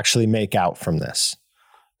might actually make out from this.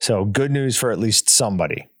 So good news for at least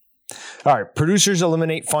somebody. All right, producers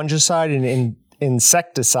eliminate fungicide and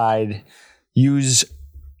insecticide use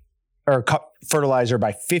or cut fertilizer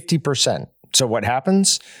by 50%. So what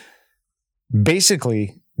happens?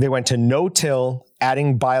 Basically, they went to no-till,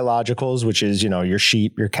 adding biologicals, which is, your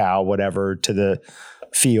sheep, your cow, whatever, to the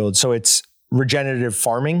field. So it's regenerative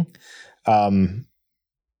farming. And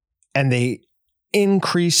they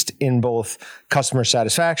increased in both customer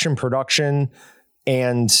satisfaction, production,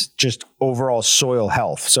 and just overall soil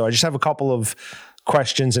health. So I just have a couple of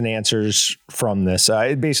questions and answers from this.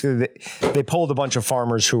 Basically, they polled a bunch of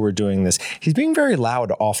farmers who were doing this. He's being very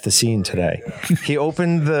loud off the scene today. He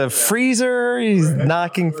opened the freezer. He's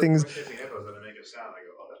knocking things.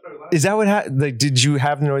 Is that what happened? Like, did you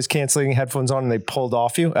have noise canceling headphones on and they pulled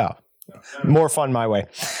off you? Oh, more fun my way.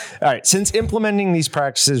 All right. Since implementing these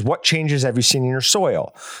practices, what changes have you seen in your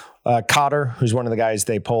soil? Cotter, who's one of the guys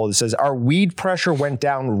they polled, says, our weed pressure went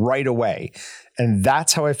down right away. And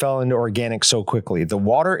that's how I fell into organic so quickly. The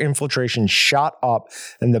water infiltration shot up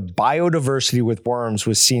and the biodiversity with worms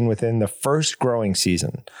was seen within the first growing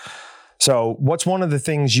season. So what's one of the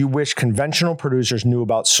things you wish conventional producers knew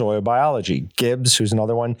about soil biology? Gibbs, who's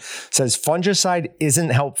another one, says fungicide isn't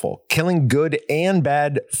helpful. Killing good and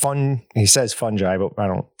bad he says fungi, but I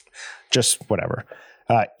don't, just whatever,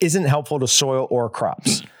 isn't helpful to soil or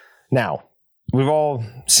crops. Now, we've all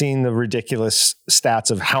seen the ridiculous stats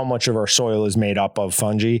of how much of our soil is made up of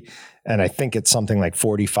fungi, and I think it's something like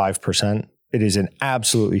 45%. It is an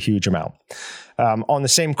absolutely huge amount. On the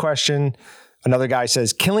same question, another guy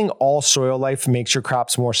says, killing all soil life makes your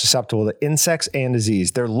crops more susceptible to insects and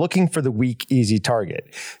disease. They're looking for the weak, easy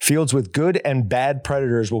target. Fields with good and bad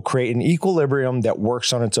predators will create an equilibrium that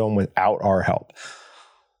works on its own without our help.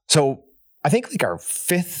 So I think like our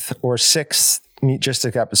 5th or 6th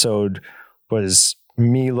Meatgistic episode was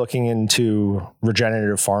me looking into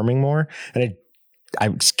regenerative farming more. And I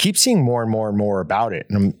keep seeing more and more and more about it.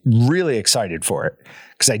 And I'm really excited for it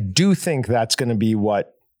because I do think that's going to be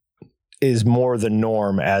what is more the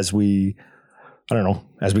norm as we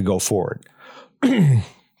go forward. All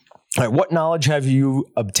right, what knowledge have you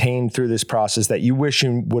obtained through this process that you wish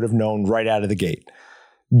you would have known right out of the gate?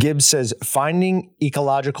 Gibbs says finding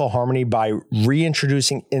ecological harmony by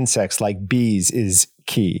reintroducing insects like bees is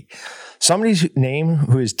key. Somebody's name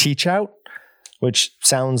who is Teach Out, which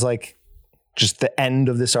sounds like just the end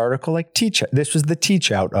of this article, like Teach Out. This was the Teach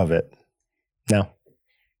Out of it. No,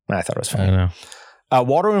 I thought it was funny. I don't know.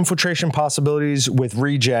 Water infiltration possibilities with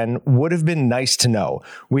regen would have been nice to know.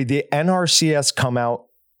 With the NRCS come out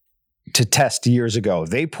to test years ago,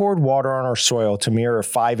 they poured water on our soil to mirror a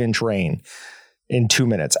 5-inch rain in 2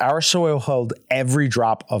 minutes. Our soil held every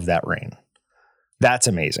drop of that rain. That's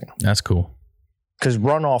amazing. That's cool. Because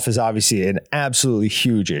runoff is obviously an absolutely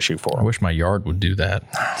huge issue for I them. wish my yard would do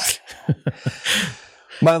that.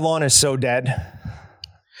 My lawn is so dead.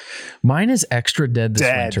 Mine is extra dead this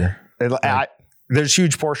winter. There's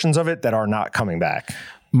huge portions of it that are not coming back.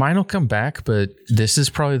 Mine will come back, but this is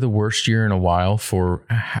probably the worst year in a while for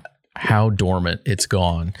how dormant it's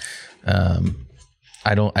gone.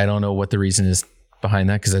 I don't know what the reason is behind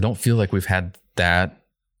that because I don't feel like we've had that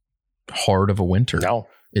hard of a winter. No,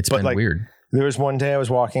 it's been like, weird. There was one day I was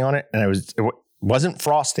walking on it and it wasn't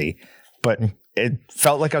frosty, but it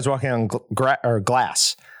felt like I was walking on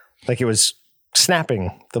glass. Like it was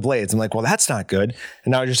snapping the blades. I'm like, well, that's not good.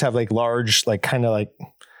 And now I just have like large, like kind of like,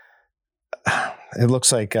 it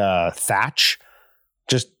looks like thatch.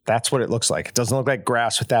 Just that's what it looks like. It doesn't look like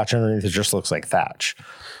grass with thatch underneath. It just looks like thatch.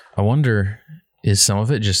 I wonder, is some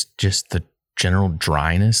of it just the general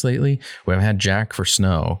dryness lately? We haven't had Jack for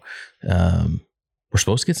snow. We're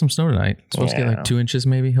supposed to get some snow tonight. Supposed to get like 2 inches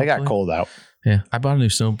maybe. It got cold out. Yeah. I bought a new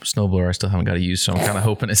snow blower. I still haven't got to use, so I'm kind of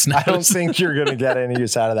hoping it snows. I don't think you're going to get any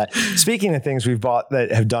use out of that. Speaking of things we've bought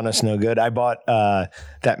that have done us no good, I bought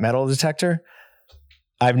that metal detector.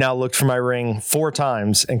 I've now looked for my ring 4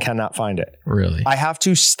 times and cannot find it. Really? I have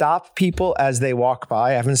to stop people as they walk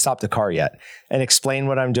by. I haven't stopped a car yet and explain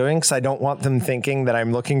what I'm doing because I don't want them thinking that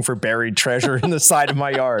I'm looking for buried treasure in the side of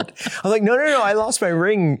my yard. I'm like, no. I lost my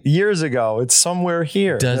ring years ago. It's somewhere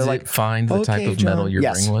here. Does it like, find the type of metal your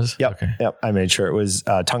ring was? Yep. Okay. Yep. I made sure it was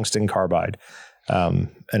tungsten carbide.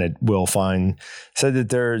 And it will said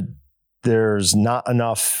that there's not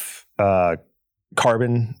enough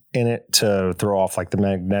carbon in it to throw off like the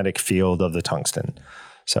magnetic field of the tungsten.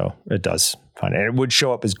 So it does find it. And it would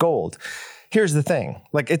show up as gold. Here's the thing.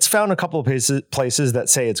 Like it's found a couple of places that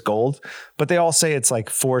say it's gold, but they all say it's like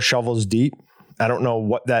 4 shovels deep. I don't know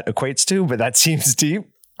what that equates to, but that seems deep.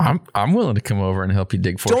 I'm willing to come over and help you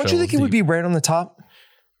dig 4 shovels Don't you think it would be right on the top?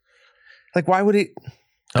 Like why would it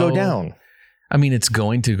go down? I mean, it's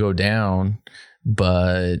going to go down,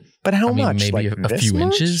 but how much? Maybe like a few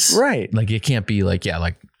inches, right? Like it can't be like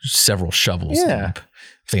several shovels deep. I'm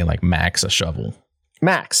thinking like max a shovel.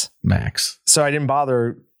 Max. So I didn't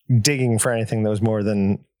bother digging for anything that was more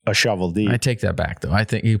than a shovel deep. I take that back though. I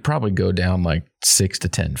think you probably go down like 6 to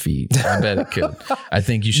 10 feet. I bet it could. I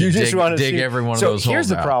think you should dig every one of those holes. So here's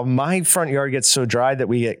the out. problem. My front yard gets so dry that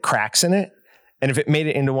we get cracks in it. And if it made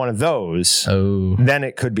it into one of those, then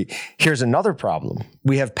it could be. Here's another problem.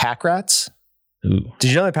 We have pack rats. Ooh. Did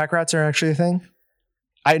you know that pack rats are actually a thing?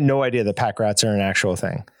 I had no idea that pack rats are an actual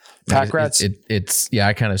thing. Pack rats. It's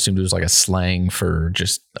I kind of assumed it was like a slang for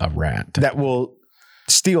just a rat that will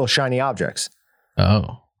steal shiny objects.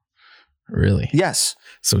 Oh, really? Yes.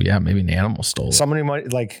 So yeah, maybe an animal stole it. Somebody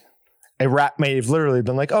might A rat may have literally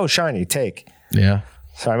been like, oh, shiny, take. Yeah.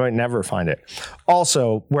 So I might never find it.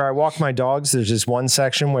 Also, where I walk my dogs, there's this one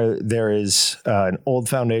section where there is an old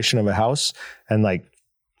foundation of a house, and like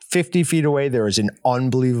 50 feet away, there is an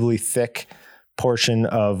unbelievably thick portion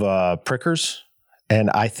of prickers. And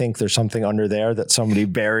I think there's something under there that somebody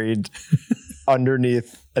buried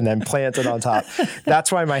underneath and then planted on top.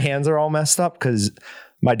 That's why my hands are all messed up, because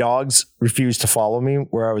my dogs refused to follow me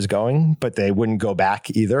where I was going, but they wouldn't go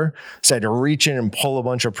back either. So I had to reach in and pull a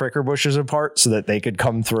bunch of pricker bushes apart so that they could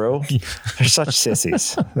come through. They're such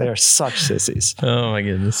sissies. They are such sissies. Oh my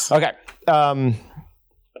goodness. Okay.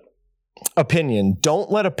 Opinion.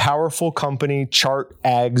 Don't let a powerful company chart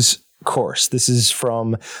ag's course. This is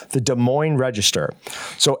from the Des Moines Register.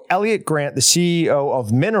 So Elliot Grant, the CEO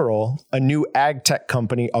of Mineral, a new ag tech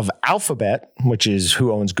company of Alphabet, which is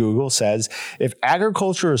who owns Google, says, if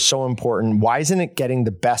agriculture is so important, why isn't it getting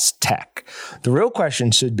the best tech? The real question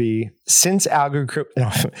should be, since agriculture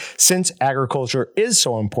is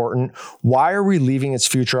so important, why are we leaving its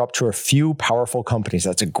future up to a few powerful companies?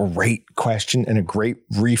 That's a great question and a great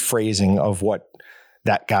rephrasing of what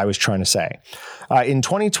that guy was trying to say. In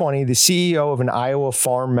 2020, the CEO of an Iowa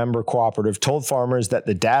farm member cooperative told farmers that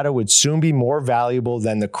the data would soon be more valuable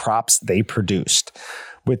than the crops they produced.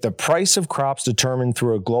 With the price of crops determined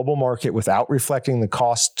through a global market without reflecting the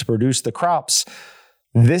cost to produce the crops,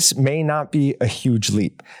 this may not be a huge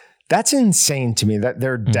leap. That's insane to me that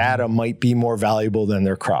their data might be more valuable than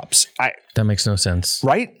their crops. That makes no sense.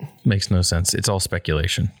 Right? Makes no sense. It's all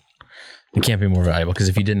speculation. It can't be more valuable, because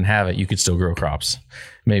if you didn't have it, you could still grow crops.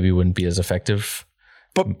 Maybe it wouldn't be as effective,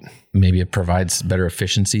 but maybe it provides better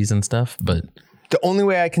efficiencies and stuff. But the only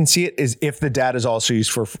way I can see it is if the data is also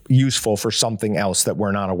useful for something else that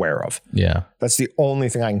we're not aware of. Yeah. That's the only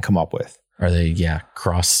thing I can come up with. Are they,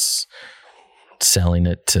 cross selling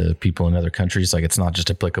it to people in other countries? Like, it's not just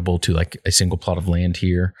applicable to like a single plot of land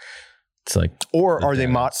here. It's like, or are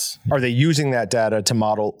they using that data to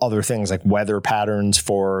model other things like weather patterns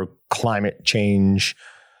for climate change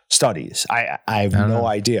studies? I have no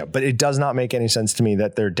idea, but it does not make any sense to me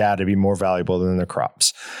that their data be more valuable than their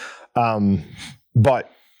crops.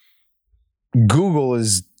 But Google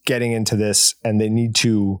is getting into this, and they need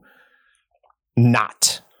to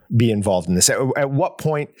not be involved in this. At what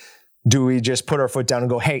point do we just put our foot down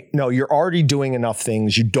and go, hey, no, you're already doing enough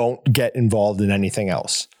things. You don't get involved in anything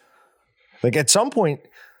else. Like, at some point,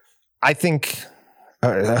 I think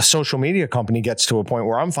a social media company gets to a point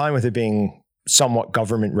where I'm fine with it being somewhat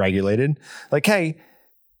government regulated. Like, hey,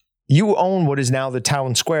 you own what is now the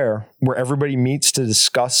town square where everybody meets to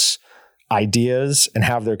discuss ideas and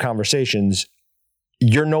have their conversations.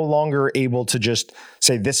 You're no longer able to just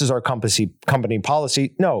say, this is our company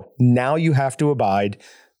policy. No, now you have to abide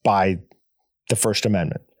by the First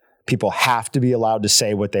Amendment. People have to be allowed to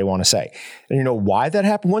say what they want to say. And you know why that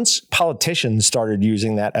happened? Once politicians started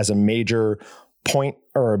using that as a major point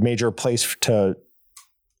or a major place to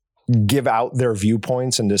give out their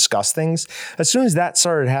viewpoints and discuss things, as soon as that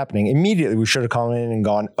started happening, immediately we should have come in and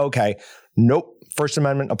gone, okay, nope, First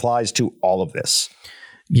Amendment applies to all of this.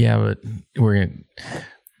 Yeah, but we're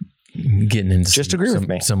getting into just agree with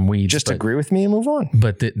me. Some weeds. Just agree with me and move on.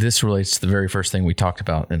 But this relates to the very first thing we talked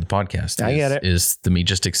about in the podcast. I get it. Is the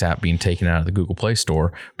Megistics app being taken out of the Google Play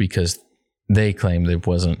Store because they claim that it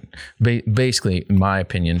wasn't. Basically, in my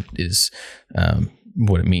opinion, is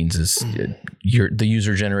what it means is the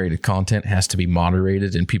user generated content has to be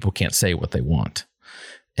moderated and people can't say what they want.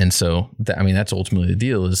 And so, that's ultimately the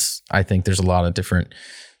deal. Is I think there's a lot of different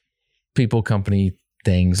people, company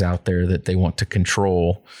things out there that they want to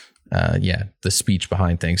control. The speech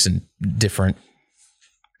behind things and different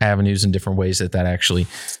avenues and different ways that actually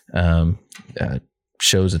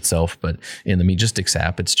shows itself. But in the Megistics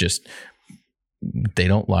app, it's just, they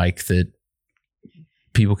don't like that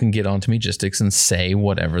people can get onto Megistics and say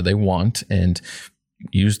whatever they want and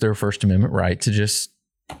use their First Amendment right to just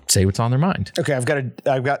say what's on their mind. Okay,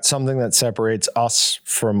 I've got something that separates us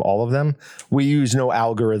from all of them. We use no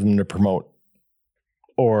algorithm to promote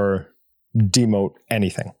or demote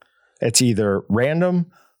anything. It's either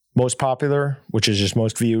random, most popular, which is just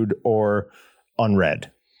most viewed, or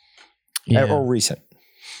unread, or recent.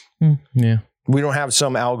 Yeah. We don't have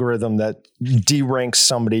some algorithm that deranks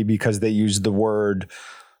somebody because they use the word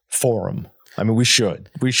forum. We should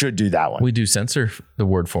do that one. We do censor the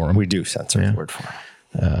word forum. We do censor the word forum.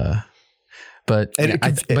 That's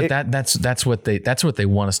what they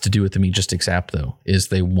want us to do with the Megistics app, though, is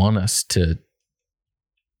they want us to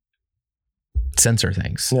censor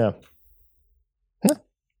things. Yeah.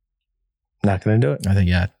 Not going to do it. I think,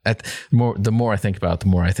 yeah. The more I think about it, the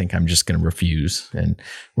more I think I'm just going to refuse, and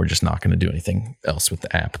we're just not going to do anything else with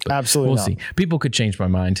the app. But Absolutely we'll not. see. People could change my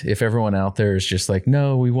mind. If everyone out there is just like,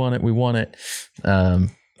 no, we want it.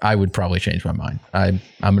 I would probably change my mind. I'm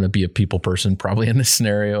going to be a people person probably in this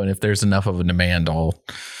scenario. And if there's enough of a demand, I'll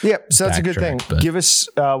Yep. So that's a good thing. backtrack, but- Give us,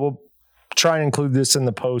 we'll try and include this in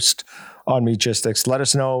the post on Meatgistics. Let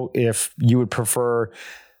us know if you would prefer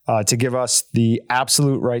to give us the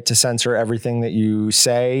absolute right to censor everything that you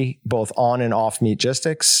say, both on and off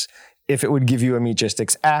Meatgistics, if it would give you a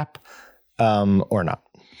Meatgistics app or not.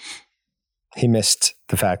 He missed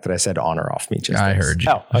the fact that I said on or off Meatgistics. I heard you.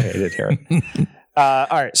 Oh, okay. I did hear it. All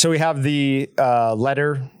right. So we have the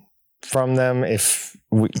letter from them. If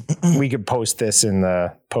we could post this in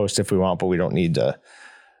the post if we want, but we don't need to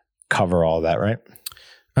cover all that, right?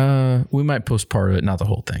 We might post part of it, not the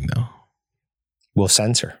whole thing though. We'll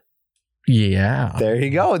censor. Yeah. There you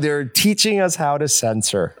go. They're teaching us how to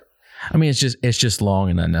censor. I mean, it's just long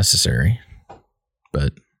and unnecessary,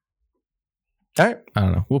 but All right. I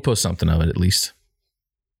don't know. We'll post something of it at least.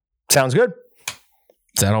 Sounds good.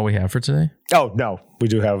 Is that all we have for today? Oh, no. We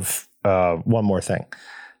do have one more thing,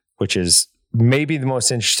 which is maybe the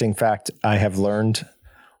most interesting fact I have learned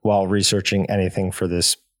while researching anything for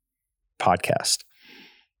this podcast.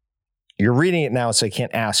 You're reading it now, so I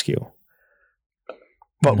can't ask you.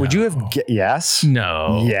 But would you have... Yes?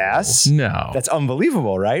 No. Yes? No. That's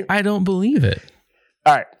unbelievable, right? I don't believe it.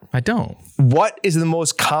 All right. I don't. What is the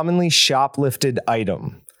most commonly shoplifted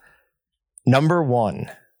item? Number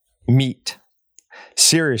 1, meat.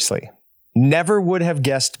 Seriously, never would have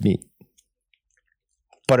guessed meat.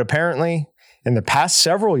 But apparently, in the past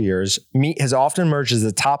several years, meat has often emerged as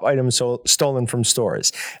the top item stolen from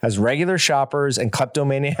stores, as regular shoppers and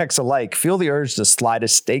kleptomaniacs alike feel the urge to slide a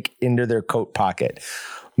steak into their coat pocket.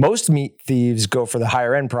 Most meat thieves go for the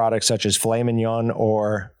higher end products such as filet mignon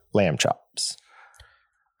or lamb chops.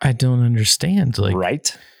 I don't understand. Like,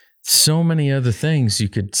 Right? so many other things you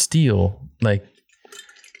could steal. Like,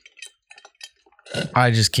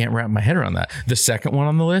 I just can't wrap my head around that. The second one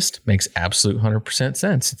on the list makes absolute 100%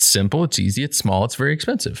 sense. It's simple, it's easy, it's small, it's very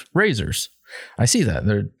expensive. Razors. I see that.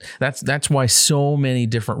 That's why so many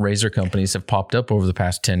different razor companies have popped up over the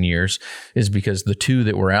past 10 years, is because the two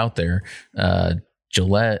that were out there,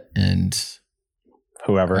 Gillette and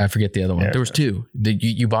Whoever. I forget the other one. Yeah, there was two that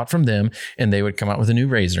you bought from them, and they would come out with a new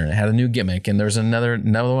razor, and it had a new gimmick, and there was another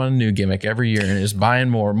one, a new gimmick every year, and it was buying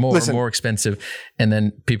more expensive. And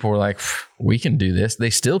then people were like, "We can do this." They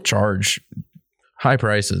still charge high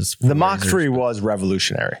prices. The Mach 3 was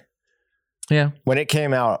revolutionary. Yeah. When it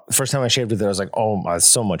came out, first time I shaved with it, I was like, oh, it's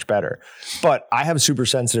so much better. But I have super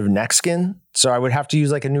sensitive neck skin, so I would have to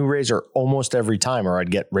use like a new razor almost every time, or I'd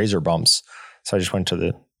get razor bumps. So I just went to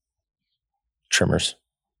the trimmers.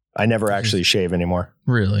 I never actually shave anymore,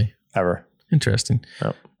 Really ever. interesting.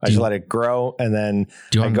 No. I just let it grow, and then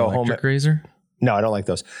Do you I want go an home. electric razor? No, I don't like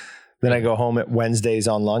those. Then I go home at Wednesdays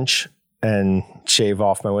on lunch and shave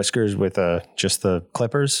off my whiskers with just the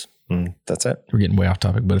clippers. And that's it. We're getting way off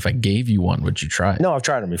topic, but if I gave you one, would you try it? No, I've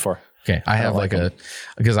tried them before. Okay, I have don't like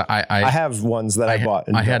because I have ones that I bought.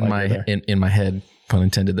 and I had don't like either. in my head, pun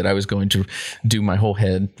intended, that I was going to do my whole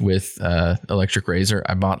head with electric razor.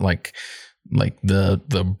 I bought like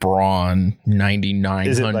the Braun 9900.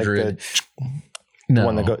 Is it like the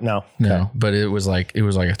one that goes? No, No, Okay. but it was like a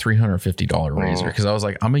 $350 razor, because I was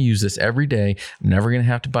like, I'm gonna use this every day. I'm never gonna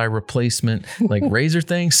have to buy replacement like razor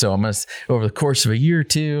things. So I'm gonna, over the course of a year or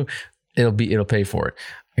two, it'll pay for it.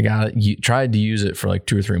 I got it. Tried to use it for like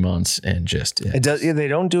 2 or 3 months, and just It does. Yeah, they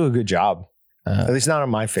don't do a good job. At least not on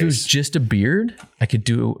my if it was face. just a beard, I could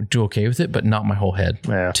do okay with it, but not my whole head.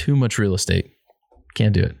 Yeah. Too much real estate.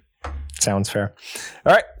 Can't do it. Sounds fair.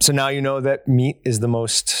 All right. So now you know that meat is the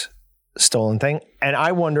most stolen thing. And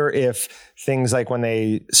I wonder if things like when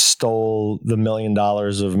they stole the $1 million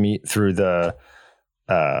of meat through the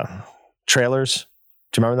trailers.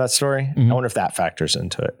 Do you remember that story? Mhm. I wonder if that factors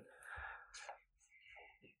into it.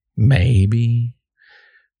 Maybe.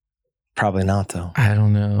 Probably not, though. I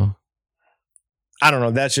don't know. I don't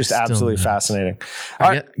know. That's just Still absolutely nuts. fascinating. All I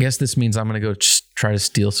right. guess this means I'm going to go try to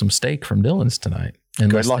steal some steak from Dylan's tonight.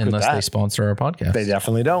 Unless, luck with unless that. they sponsor our podcast. They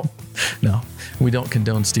definitely don't. No, we don't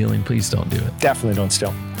condone stealing. Please don't do it. Definitely don't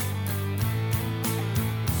steal.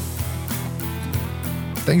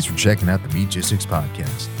 Thanks for checking out the Meatgistics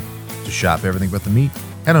podcast. To shop everything but the meat,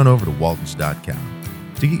 head on over to waltons.com.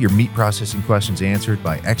 To get your meat processing questions answered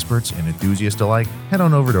by experts and enthusiasts alike, head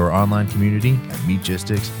on over to our online community at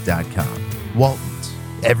meatgistics.com. Waltons,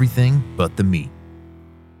 everything but the meat.